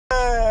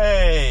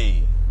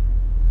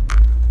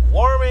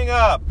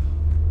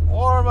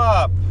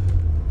warm-up.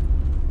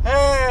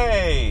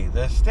 Hey,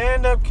 the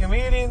stand-up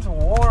comedian's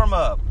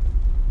warm-up.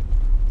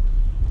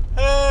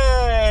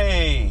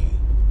 Hey,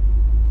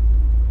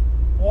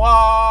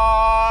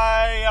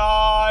 why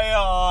I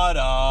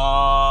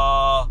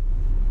oughta,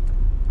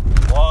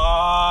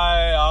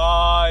 why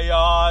I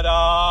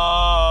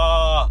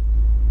oughta,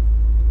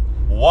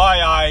 why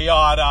I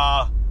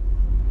oughta.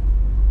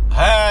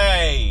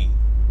 Hey,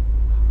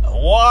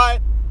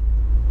 what?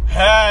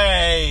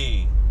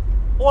 Hey,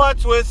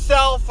 what's with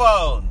cell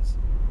phones?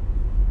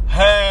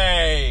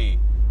 Hey,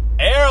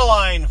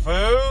 airline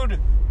food?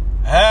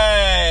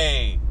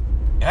 Hey,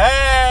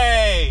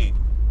 hey,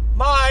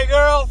 my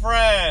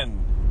girlfriend.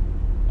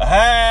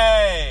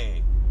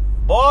 Hey,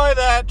 boy,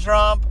 that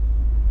Trump.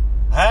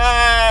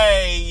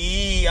 Hey,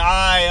 E-I-O-U.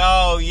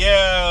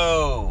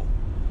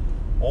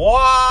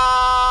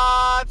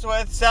 What's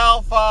with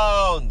cell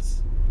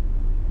phones?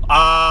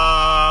 I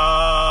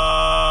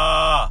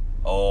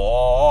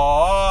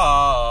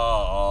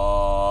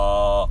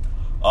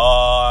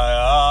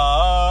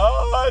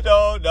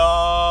don't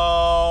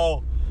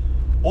know.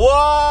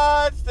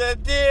 What's the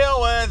deal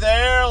with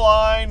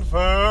airline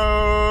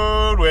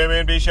food?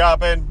 Women be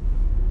shopping.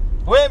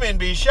 Women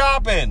be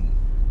shopping.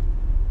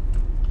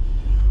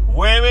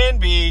 Women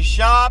be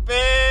shopping.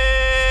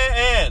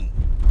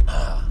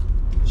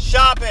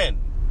 Shopping.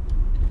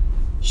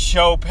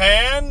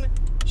 Chopin.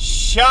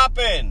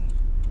 Shopping.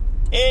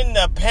 In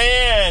the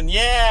pan.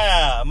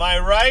 Yeah. Am I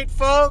right,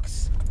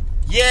 folks?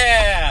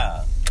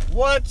 Yeah.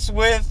 What's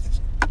with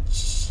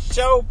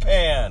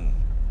Chopin?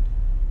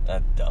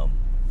 That's dumb.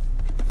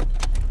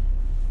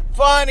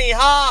 Funny,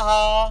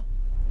 ha-ha.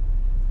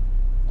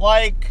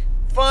 Like,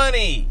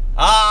 funny.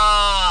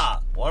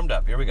 Ah! Warmed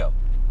up. Here we go.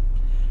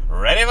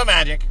 Ready for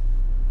magic.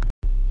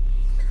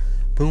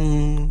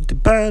 Boom, da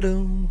ba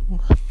dum,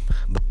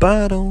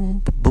 ba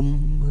dum,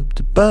 boom,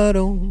 da ba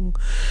dum,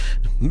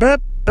 ba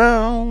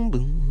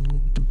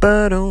boom, da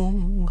ba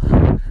dum,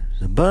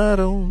 ba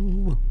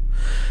dum,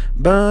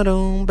 ba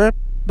dum,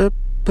 ba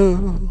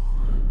boo.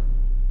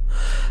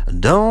 I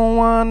don't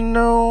wanna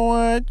know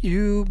what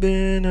you've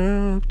been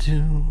up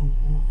to.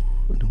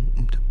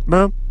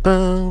 I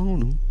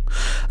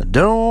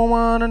don't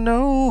wanna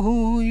know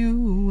who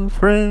you were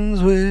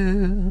friends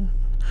with.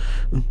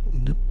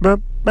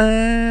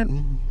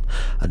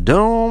 I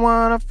don't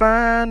wanna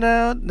find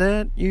out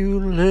that you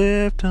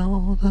left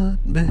all that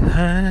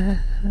behind.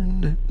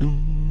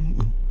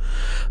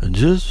 I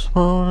just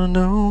wanna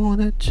know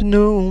that you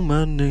know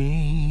my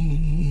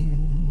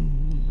name.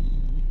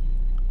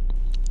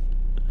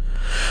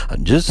 I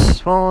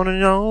just wanna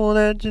know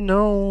that you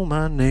know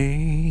my name.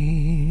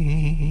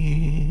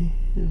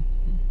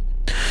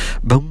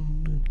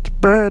 Boom, da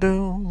ba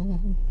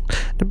dum,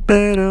 da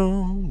ba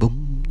dum,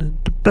 boom, da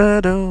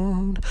ba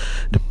dum,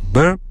 da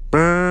ba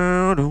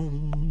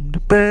dum, da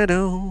ba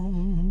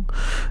dum,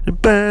 da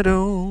ba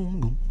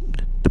dum,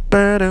 da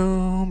ba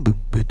dum, boom,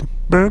 da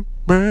ba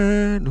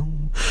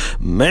dum.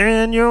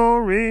 Man,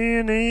 you're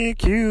really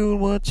cute.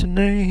 What's your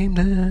name,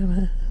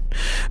 man?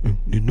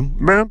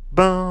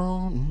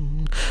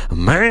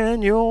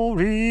 Man, you're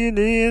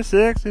really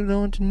sexy,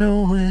 don't you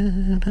know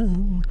it?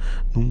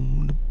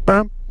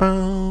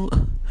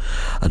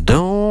 I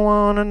don't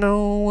wanna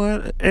know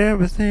what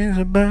everything's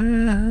about.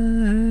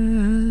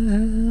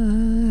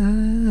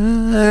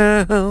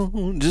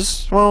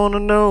 Just wanna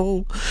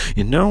know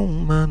you know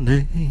my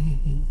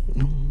name.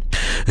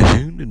 I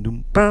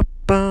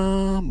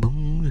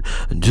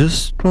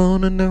just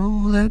wanna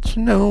know that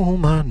you know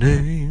my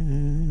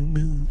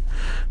name.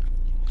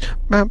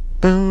 Boom,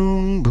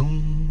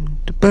 boom,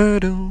 da ba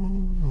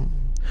dum,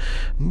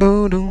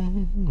 ba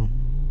dum,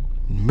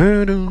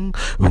 ba dum,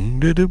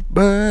 da da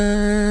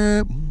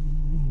ba,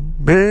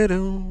 ba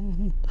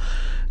dum,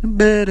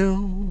 ba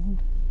dum,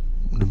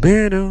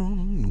 ba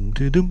dum,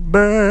 da da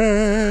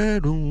ba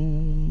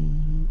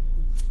dum.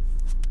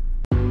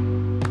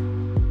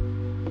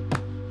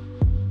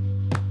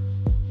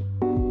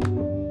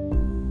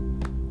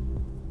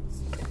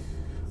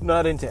 I'm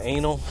not into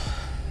anal.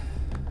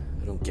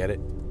 I don't get it.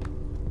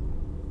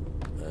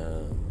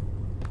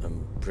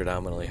 I'm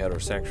predominantly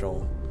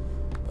heterosexual,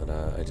 but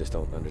I just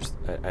don't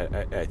understand.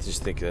 I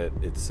just think that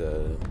it's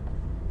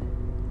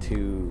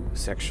too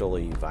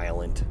sexually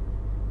violent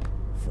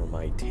for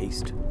my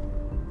taste.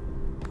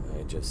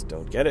 I just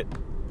don't get it.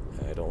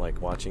 I don't like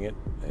watching it.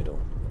 I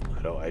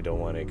don't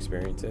want to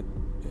experience it,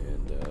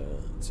 and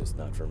it's just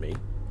not for me.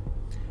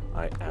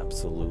 I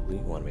absolutely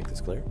want to make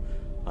this clear.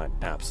 I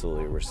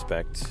absolutely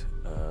respect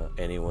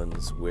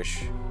anyone's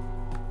wish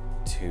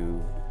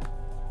to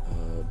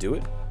do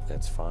it.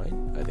 That's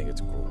fine. I think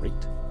it's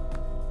great.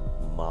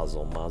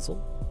 Mazel, mazel.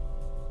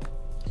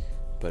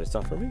 But it's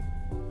not for me.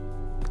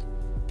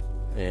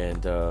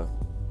 And I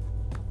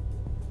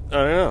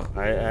don't know.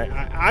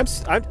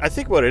 I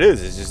think what it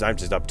is just I'm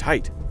just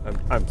uptight.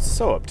 I'm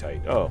so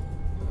uptight. Oh,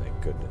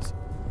 thank goodness.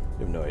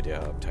 You have no idea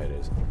how uptight it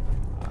is.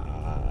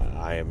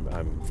 I'm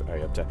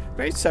very uptight.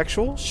 Very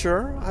sexual,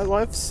 sure. I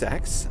love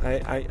sex.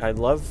 I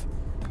love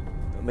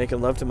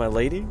making love to my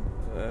lady.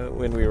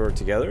 when we were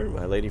together,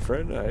 my lady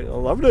friend. I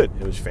loved it.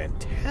 It was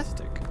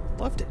fantastic.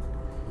 Loved it.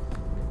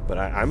 But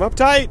I'm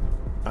uptight.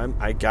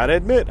 I gotta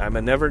admit, I'm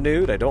a never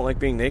nude. I don't like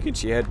being naked.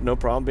 She had no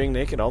problem being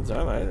naked all the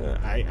time.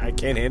 I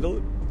can't handle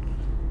it.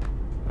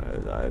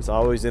 I was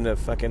always in a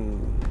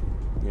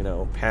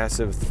fucking,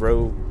 passive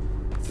throw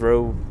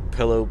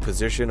pillow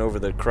position over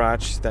the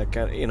crotch. That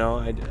kind of,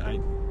 I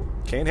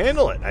can't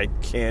handle it. I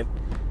can't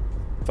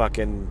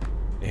fucking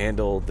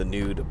handle the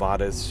nude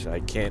bodice. I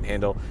can't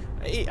handle.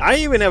 I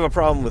even have a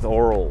problem with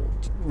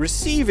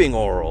receiving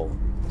oral.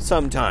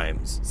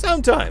 Sometimes.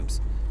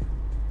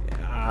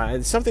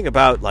 Something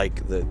about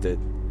like the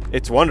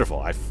it's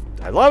wonderful.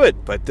 I love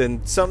it, but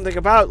then something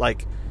about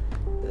like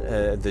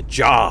the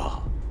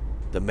jaw,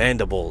 the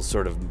mandibles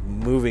sort of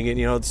moving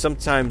in.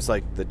 Sometimes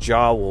like the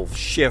jaw will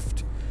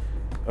shift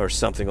or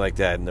something like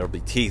that, and there'll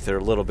be teeth or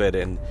a little bit,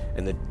 and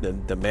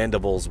the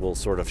mandibles will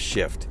sort of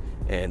shift,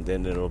 and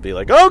then it'll be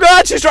like, oh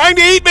God, she's trying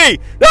to eat me!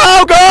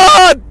 No,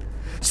 God!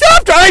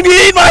 Stop trying to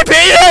eat my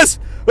penis!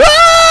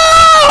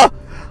 Ah!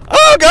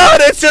 Oh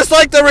God, it's just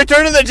like the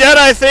Return of the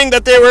Jedi thing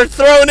that they were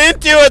thrown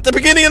into at the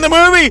beginning of the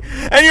movie,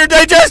 and you're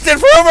digested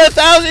for over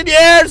 1,000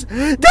 years.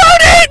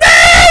 Don't eat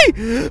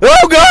me!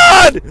 Oh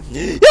God!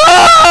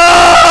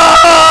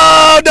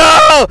 Oh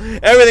no!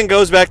 Everything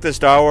goes back to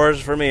Star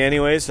Wars for me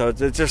anyway, so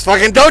it's just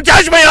fucking don't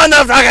judge me on the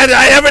fucking.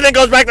 Everything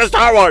goes back to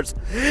Star Wars.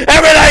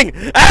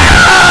 Everything!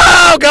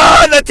 Oh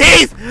God, the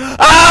teeth!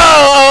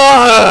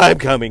 Oh, I'm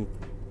coming.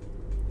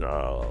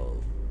 Oh,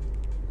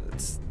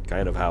 that's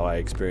kind of how I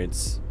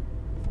experience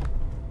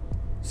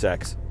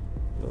sex.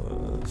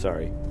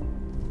 Sorry.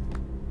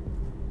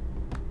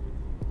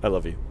 I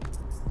love you.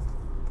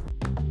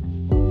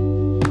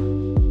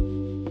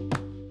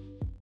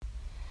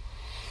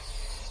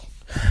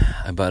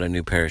 I bought a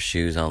new pair of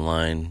shoes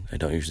online. I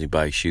don't usually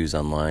buy shoes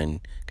online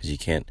because you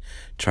can't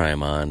try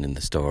them on in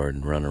the store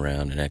and run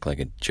around and act like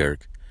a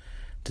jerk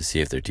to see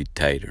if they're too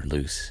tight or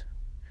loose.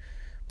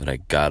 But I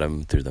got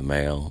them through the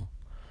mail,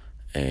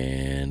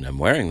 and I'm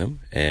wearing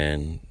them,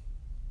 and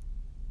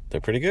they're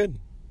pretty good.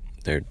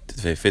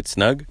 They fit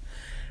snug,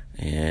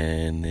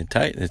 and they're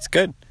tight. It's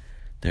good.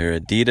 They're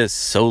Adidas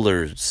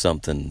Solar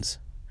somethings,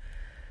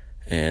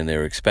 and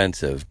they're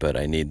expensive, but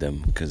I need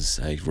them because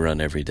I run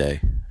every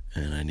day,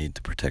 and I need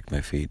to protect my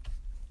feet.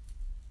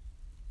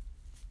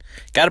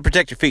 Got to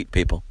protect your feet,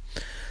 people.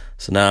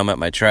 So now I'm at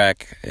my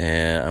track,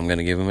 and I'm going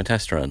to give them a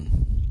test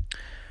run.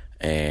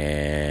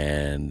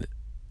 And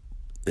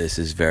this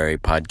is very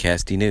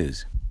podcasty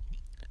news.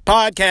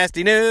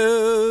 Podcasty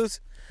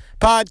news!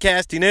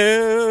 Podcasty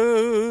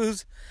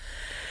news.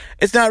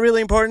 It's not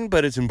really important,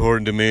 but it's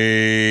important to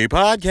me.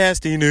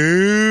 Podcasty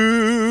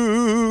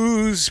news.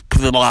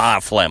 Blah,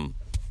 phlegm.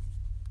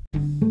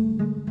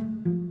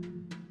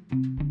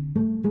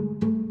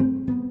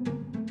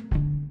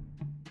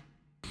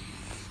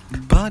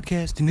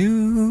 Podcasty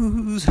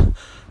news.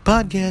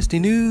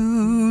 Podcasty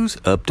news.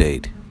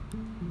 Update.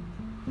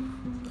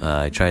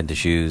 I tried the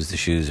shoes. The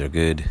shoes are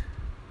good,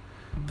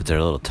 but they're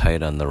a little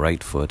tight on the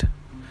right foot.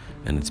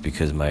 And it's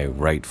because my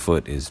right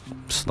foot is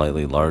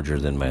slightly larger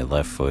than my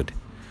left foot,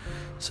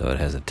 so it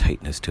has a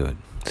tightness to it.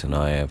 So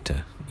now I have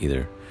to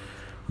either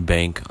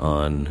bank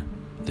on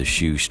the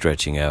shoe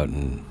stretching out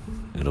and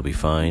it'll be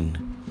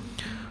fine,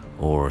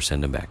 or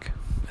send them back.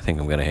 I think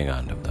I'm going to hang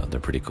on to them, though. They're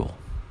pretty cool.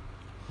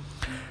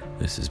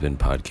 This has been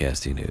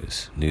Podcasty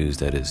News. News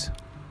that is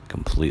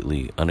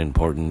completely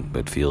unimportant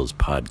but feels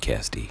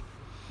podcasty.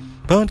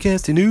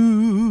 Podcasty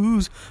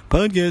News!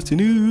 Podcasty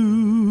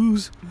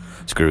News!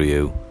 Screw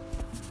you.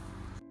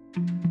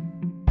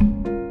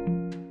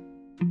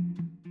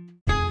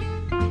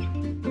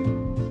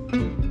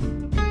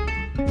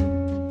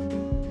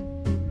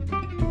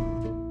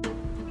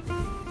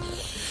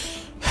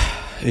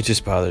 It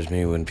just bothers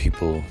me when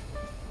people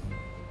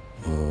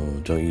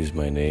don't use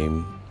my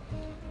name,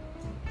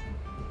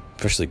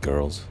 especially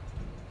girls.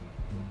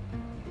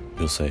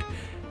 You'll say,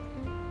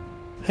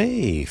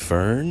 "Hey,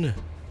 Fern,"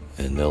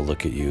 and they'll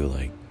look at you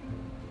like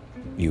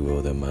you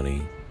owe them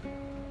money.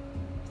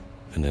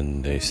 And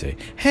then they say,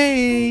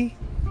 "Hey,"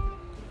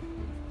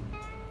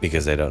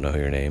 because they don't know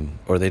your name,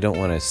 or they don't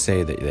want to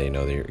say that they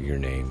know your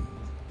name.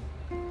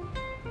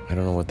 I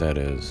don't know what that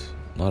is.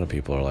 A lot of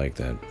people are like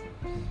that.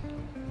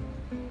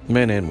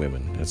 Men and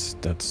women.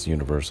 That's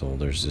universal.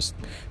 There's just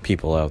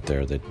people out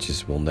there that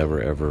just will never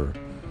ever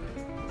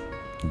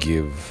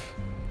give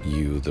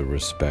you the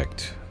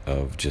respect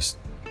of just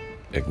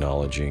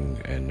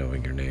acknowledging and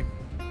knowing your name.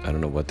 I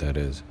don't know what that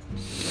is.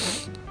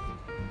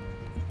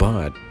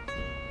 But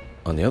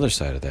on the other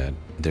side of that,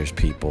 there's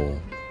people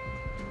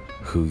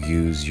who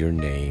use your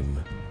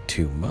name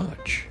too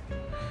much.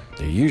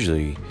 They're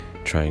usually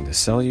trying to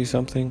sell you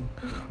something,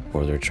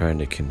 or they're trying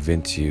to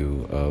convince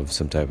you of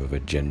some type of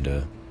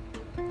agenda.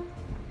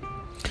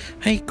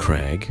 Hey,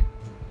 Craig.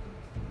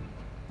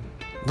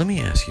 Let me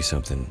ask you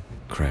something,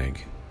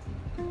 Craig.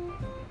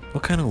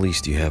 What kind of lease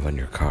do you have on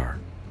your car?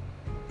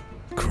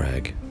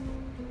 Craig.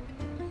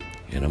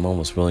 And I'm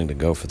almost willing to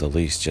go for the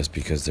lease just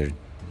because they're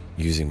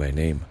using my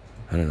name.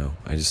 I don't know.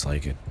 I just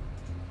like it.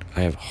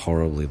 I have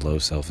horribly low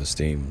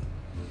self-esteem.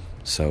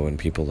 So when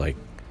people like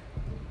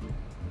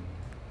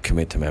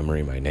commit to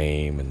memory my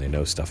name and they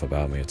know stuff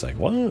about me, it's like,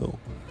 wow,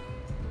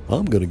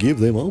 I'm gonna give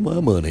them all my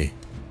money.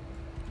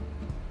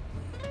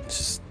 It's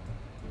just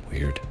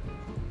weird.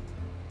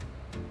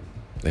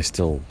 I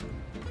still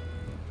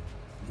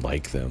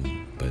like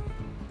them, but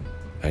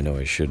I know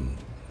I shouldn't,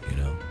 you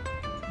know.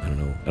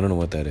 I don't know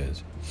what that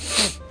is.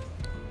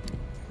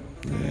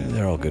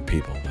 They're all good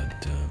people,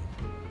 but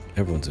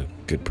everyone's a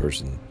good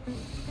person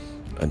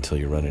until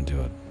you run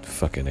into a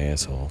fucking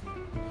asshole.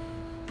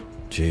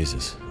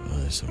 Jesus,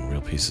 there's some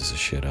real pieces of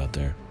shit out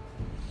there.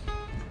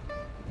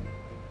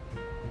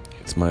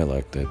 It's my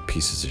luck that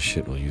pieces of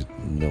shit will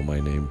know my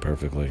name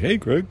perfectly. Hey,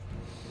 Greg.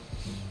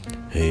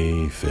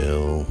 Hey,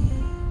 Phil.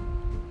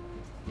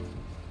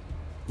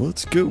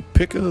 Let's go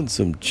pick on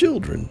some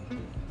children.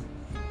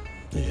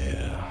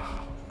 Yeah,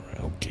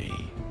 okay.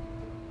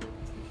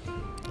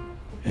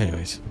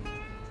 Anyways.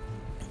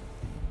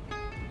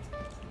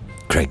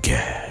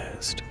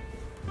 Craigcast.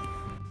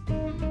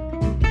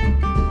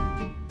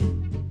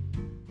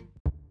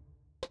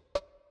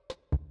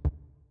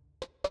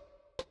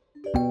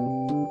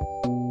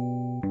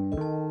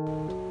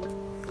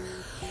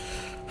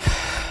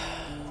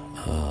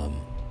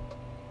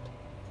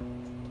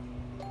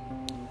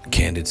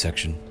 Candid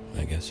section,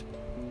 I guess.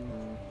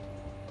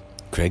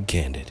 Craig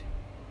Candid.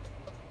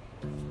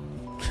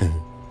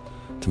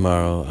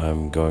 Tomorrow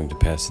I'm going to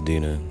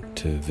Pasadena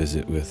to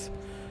visit with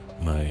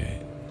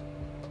my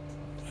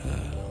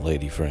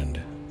lady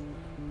friend.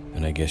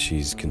 And I guess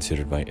she's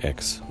considered my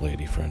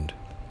ex-lady friend.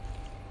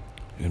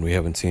 And we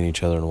haven't seen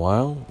each other in a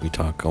while. We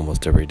talk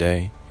almost every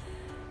day.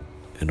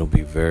 And it'll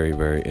be very,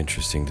 very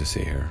interesting to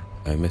see her.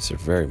 I miss her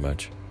very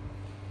much.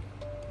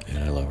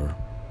 And I love her.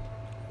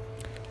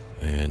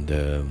 And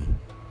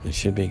it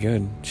should be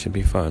good. It should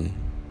be fun.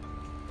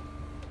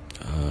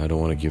 I don't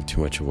want to give too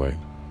much away.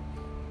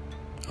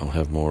 I'll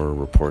have more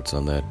reports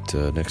on that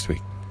next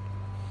week.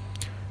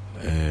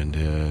 And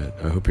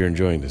I hope you're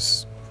enjoying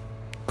this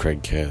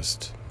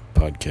Craigcast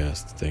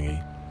podcast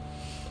thingy.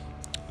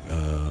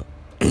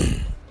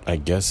 I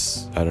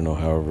guess, I don't know,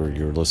 however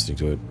you're listening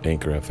to it,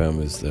 Anchor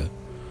FM is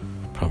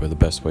probably the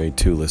best way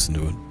to listen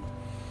to it.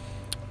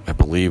 I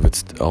believe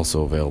it's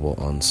also available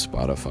on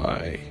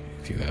Spotify,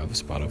 if you have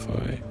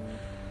Spotify.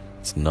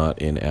 It's not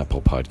in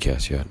Apple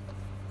Podcasts yet,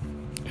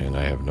 and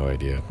I have no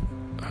idea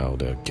how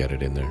to get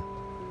it in there.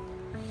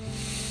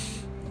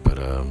 But,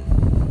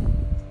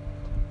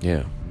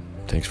 yeah,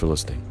 thanks for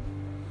listening.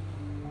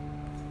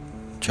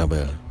 Ciao,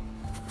 bella.